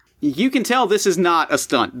 Sure. You can tell this is not a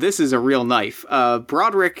stunt. This is a real knife.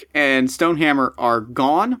 Broderick and Stonehammer are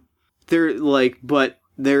gone. But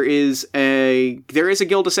there is a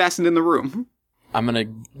guild assassin in the room. I'm gonna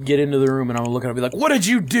get into the room and I'm gonna look at him and be like, what did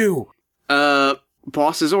you do?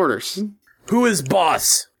 Boss's orders. Who is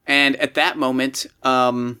boss? And at that moment,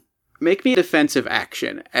 make me a defensive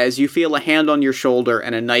action as you feel a hand on your shoulder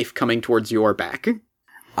and a knife coming towards your back.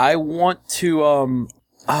 I want to,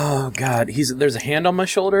 oh god, there's a hand on my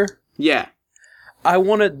shoulder? Yeah. I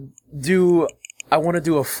want to do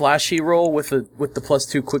a flashy roll with the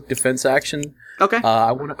 +2 quick defense action. Okay.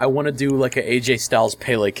 I want to do like a AJ Styles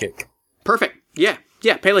Pele kick. Perfect. Yeah,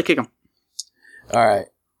 Pele kick him. All right.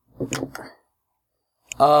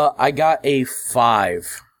 I got a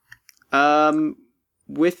 5.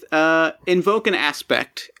 With invoke an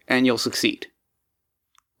aspect and you'll succeed.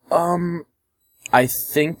 I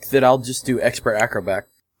think that I'll just do expert acrobat.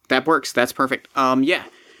 That works. That's perfect. Yeah.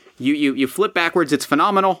 You flip backwards, it's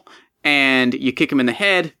phenomenal, and you kick him in the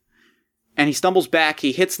head, and he stumbles back,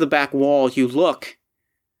 he hits the back wall, you look,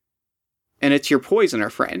 and it's your poisoner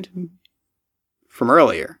friend from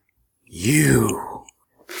earlier. You.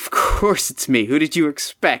 Of course it's me. Who did you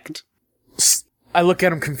expect? I look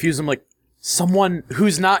at him confused. I'm like, someone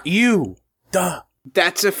who's not you. Duh.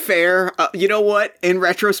 That's a fair... you know what? In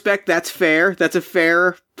retrospect, that's fair. That's a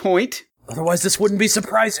fair point. Otherwise, this wouldn't be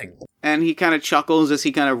surprising. And he kind of chuckles as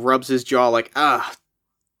he kind of rubs his jaw like,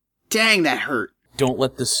 dang, that hurt. Don't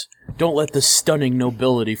let this stunning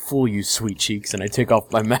nobility fool you, sweet cheeks. And I take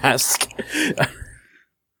off my mask.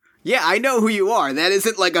 Yeah, I know who you are. That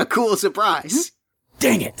isn't like a cool surprise.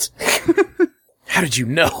 Dang it. How did you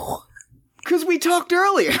know? 'Cause we talked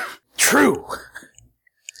earlier. True.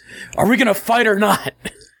 Are we gonna fight or not?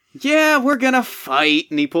 Yeah, we're gonna fight.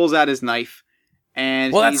 And he pulls out his knife.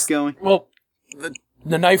 And he's going... Well,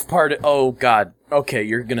 the knife part... Oh, God. Okay,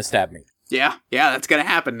 you're gonna stab me. Yeah, that's gonna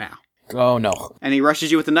happen now. Oh, no. And he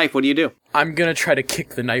rushes you with the knife. What do you do? I'm gonna try to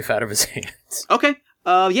kick the knife out of his hands. Okay.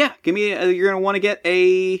 Yeah. Give me... you're gonna want to get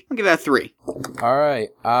a... I'll give that a 3. Alright.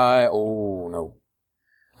 Oh,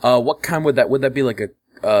 no. What kind would that... Would that be like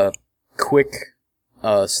a quick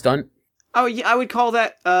stunt? Oh, yeah, I would call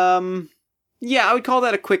that... Yeah, I would call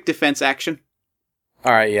that a quick defense action.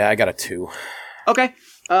 Alright, yeah, I got a 2. Okay.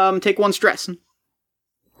 Take 1 stress.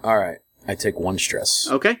 Alright, I take 1 stress.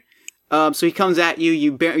 Okay. So he comes at you,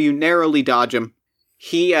 you narrowly dodge him.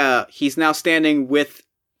 He's now standing with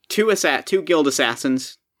 2 guild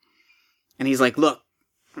assassins. And he's like, look,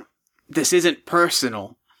 this isn't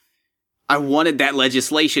personal. I wanted that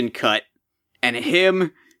legislation cut. And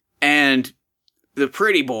him and the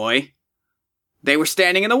pretty boy, they were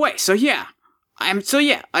standing in the way. So yeah,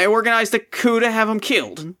 I organized a coup to have him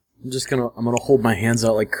killed. I'm gonna hold my hands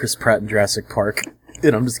out like Chris Pratt in Jurassic Park.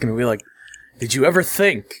 And I'm just gonna be like, did you ever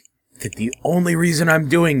think that the only reason I'm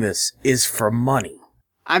doing this is for money?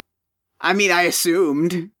 I mean, I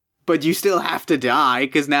assumed, but you still have to die,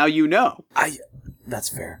 because now you know. That's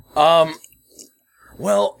fair.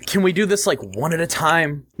 Well, can we do this like one at a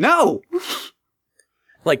time? No!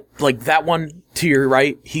 Like that one to your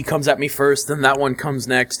right, he comes at me first, then that one comes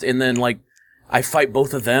next, and then like, I fight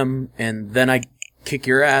both of them, and then I kick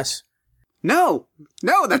your ass. No,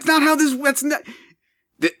 that's not how this,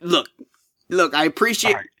 look, I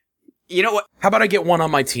appreciate, right. You know what? How about I get one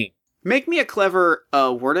on my team? Make me a clever,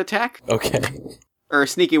 word attack. Okay. Or a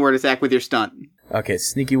sneaky word attack with your stunt. Okay,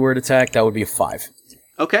 sneaky word attack, that would be a 5.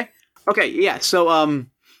 Okay, yeah, so,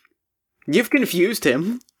 you've confused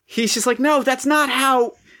him. He's just like, no, that's not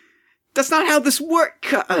how this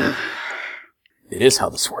works. It is how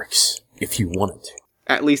this works, if you want it to.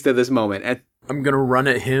 At least at this moment. I'm gonna run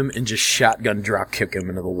at him and just shotgun drop kick him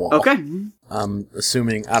into the wall. Okay.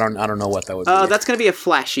 Assuming, I don't know what that would be. That's gonna be a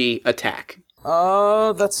flashy attack.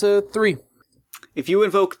 That's a 3. If you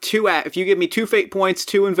invoke if you give me 2 fate points,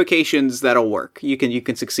 2 invocations, that'll work. You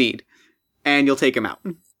can succeed. And you'll take him out.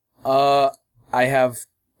 I have...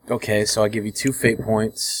 Okay, so I give you 2 fate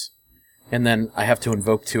points, and then I have to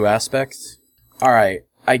invoke 2 aspects. Alright,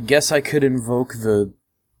 I guess I could invoke the...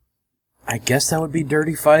 I guess that would be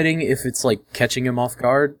dirty fighting if it's, like, catching him off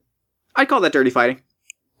guard. I'd call that dirty fighting.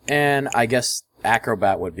 And I guess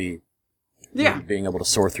acrobat would be being able to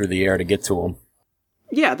soar through the air to get to him.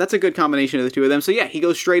 Yeah, that's a good combination of the two of them. So yeah, he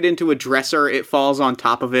goes straight into a dresser. It falls on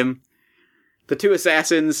top of him. The two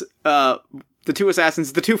assassins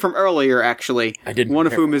the two from earlier, actually. One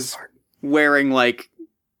of whom is wearing, like,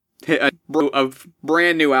 a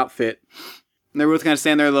brand new outfit. And they're both kind of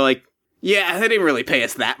standing there, they're like, yeah, they didn't really pay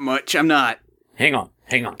us that much. I'm not... Hang on.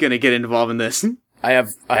 Gonna get involved in this. I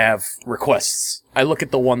have requests. I look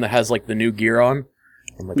at the one that has, like, the new gear on.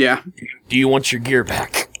 I'm like, yeah. Do you want your gear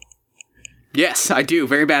back? Yes, I do,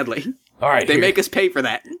 very badly. Alright, They make us pay for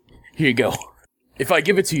that. Here you go. If I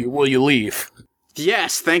give it to you, will you leave?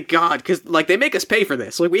 Yes, thank God, because, like, they make us pay for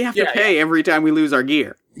this. Like, we have to pay every time we lose our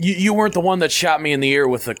gear. You weren't the one that shot me in the ear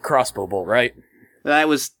with a crossbow bolt, right? That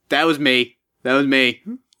was me. That was me.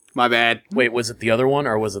 My bad. Wait, was it the other one,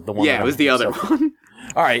 or was it the one? Yeah, it was the other one.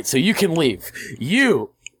 Alright, so you can leave.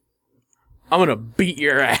 I'm gonna beat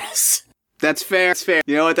your ass. That's fair. That's fair.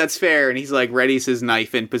 You know what? That's fair. And he's, like, readies his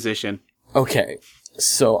knife in position. Okay,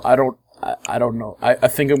 so I don't know. I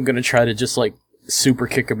think I'm gonna try to just, like, super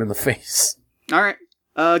kick him in the face. Alright.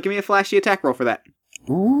 Give me a flashy attack roll for that.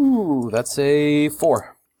 Ooh, that's a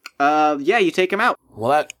 4. Yeah, you take him out.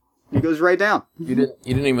 Well, He goes right down. You didn't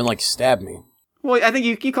even, like, stab me. Well, I think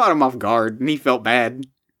you caught him off guard, and he felt bad.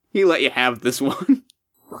 He let you have this one.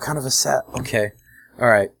 What kind of a set? Okay.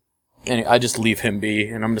 Alright. Anyway, I just leave him be,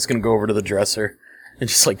 and I'm just gonna go over to the dresser and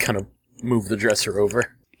just, like, kind of move the dresser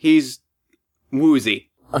over. He's woozy.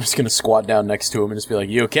 I'm just gonna squat down next to him and just be like,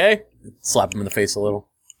 you okay? Slap him in the face a little.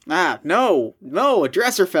 No, a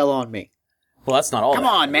dresser fell on me. Well, that's not all. Come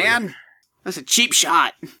on, man. That's a cheap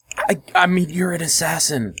shot. I mean, you're an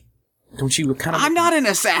assassin. Don't you kind of... I'm not an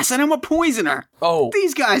assassin, I'm a poisoner. Oh.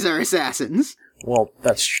 These guys are assassins. Well,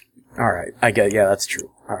 that's... Alright, yeah, that's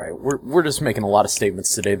true. Alright, we're just making a lot of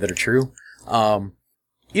statements today that are true.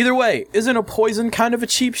 Either way, isn't a poison kind of a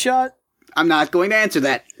cheap shot? I'm not going to answer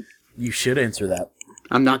that. You should answer that.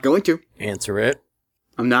 I'm not going to. Answer it.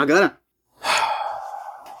 I'm not gonna.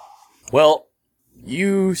 Well,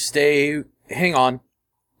 you stay... Hang on.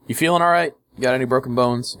 You feeling alright? You got any broken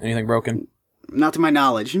bones? Anything broken? Not to my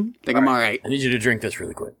knowledge. Think I'm alright. I need you to drink this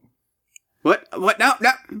really quick. What? No.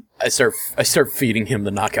 I start feeding him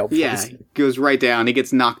the knockout poison. Yeah, goes right down. He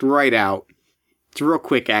gets knocked right out. It's real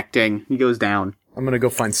quick acting. He goes down. I'm gonna go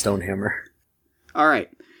find Stonehammer. Alright.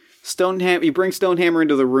 He brings Stonehammer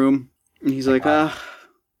into the room, and he's like,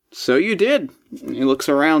 so you did. And he looks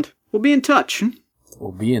around. We'll be in touch.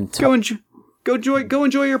 We'll be in touch. Go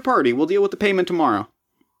enjoy your party. We'll deal with the payment tomorrow.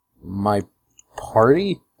 My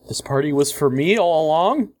party? This party was for me all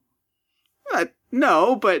along?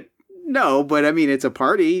 No, but I mean, it's a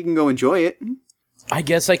party. You can go enjoy it. I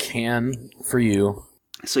guess I can, for you.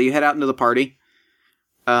 So you head out into the party.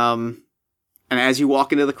 And as you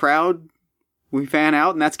walk into the crowd, we fan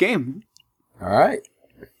out, and that's game. Alright.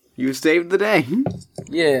 You saved the day.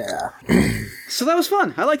 Yeah. So that was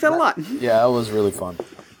fun. I like that a lot. Yeah, it was really fun.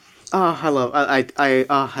 I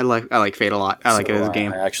like Fate a lot. I like it as a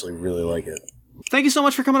game. I actually really like it. Thank you so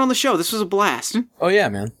much for coming on the show. This was a blast. Oh yeah,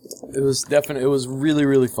 man. It was really,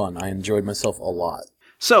 really fun. I enjoyed myself a lot.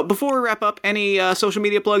 So, before we wrap up, any social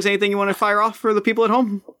media plugs, anything you want to fire off for the people at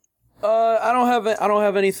home? I don't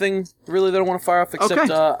have anything really that I want to fire off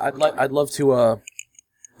except I'd love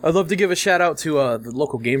to give a shout out to the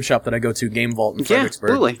local game shop that I go to, Game Vault in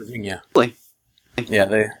Fredericksburg, Virginia.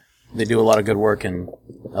 Yeah, they do a lot of good work, and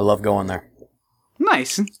I love going there.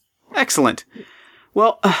 Nice. Excellent.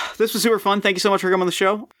 Well, this was super fun. Thank you so much for coming on the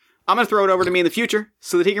show. I'm going to throw it over to me in the future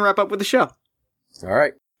so that he can wrap up with the show. All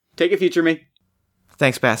right. Take it, future me.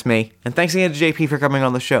 Thanks, Past Me. And thanks again to JP for coming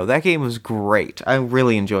on the show. That game was great. I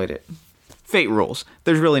really enjoyed it. Fate rules.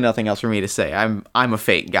 There's really nothing else for me to say. I'm a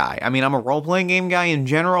Fate guy. I mean, I'm a role-playing game guy in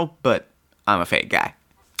general, but I'm a Fate guy.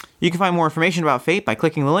 You can find more information about Fate by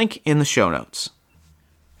clicking the link in the show notes.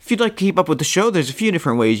 If you'd like to keep up with the show, there's a few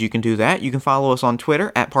different ways you can do that. You can follow us on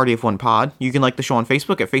Twitter at PartyOfOnePod. You can like the show on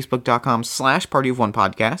Facebook at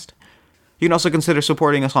Facebook.com/PartyOfOnePodcast. You can also consider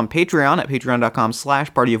supporting us on Patreon at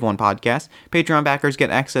Patreon.com/PartyOfOnePodcast. Patreon backers get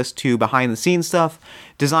access to behind-the-scenes stuff,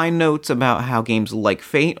 design notes about how games like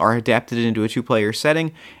Fate are adapted into a two-player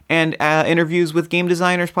setting, and interviews with game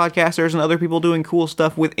designers, podcasters, and other people doing cool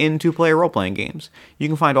stuff within two-player role-playing games. You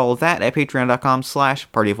can find all of that at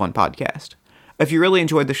Patreon.com/PartyOfOnePodcast. If you really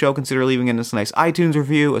enjoyed the show, consider leaving us a nice iTunes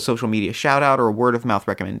review, a social media shout-out, or a word-of-mouth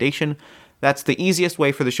recommendation. That's the easiest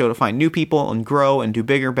way for the show to find new people and grow and do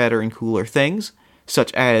bigger, better, and cooler things,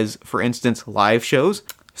 such as, for instance, live shows,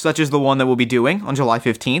 such as the one that we'll be doing on July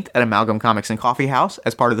 15th at Amalgam Comics and Coffee House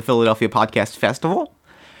as part of the Philadelphia Podcast Festival,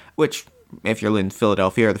 which, if you're in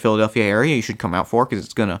Philadelphia or the Philadelphia area, you should come out for, because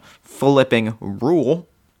it's gonna flipping rule.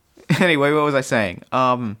 Anyway, what was I saying?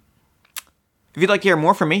 If you'd like to hear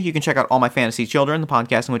more from me, you can check out All My Fantasy Children, the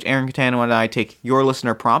podcast in which Aaron Catano and I take your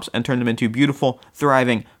listener prompts and turn them into beautiful,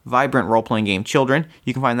 thriving, vibrant role-playing game children.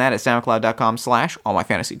 You can find that at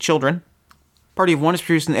soundcloud.com/allmyfantasychildren. Party of One is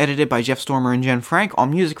produced and edited by Jeff Stormer and Jen Frank. All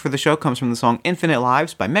music for the show comes from the song Infinite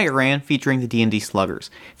Lives by Mega Ran, featuring the D&D Sluggers.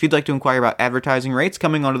 If you'd like to inquire about advertising rates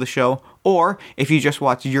coming onto the show, or if you just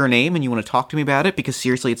watched Your Name and you want to talk to me about it, because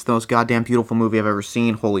seriously, it's the most goddamn beautiful movie I've ever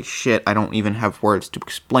seen. Holy shit, I don't even have words to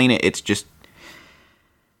explain it. It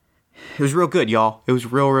was real good, y'all. It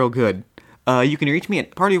was real good. You can reach me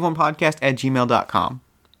at partyofonepodcast@gmail.com.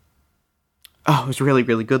 Oh, it was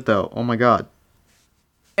really good, though. Oh my god.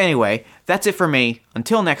 Anyway, that's it for me.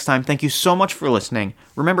 Until next time, thank you so much for listening.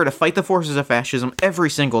 Remember to fight the forces of fascism every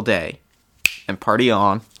single day. And party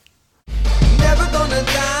on.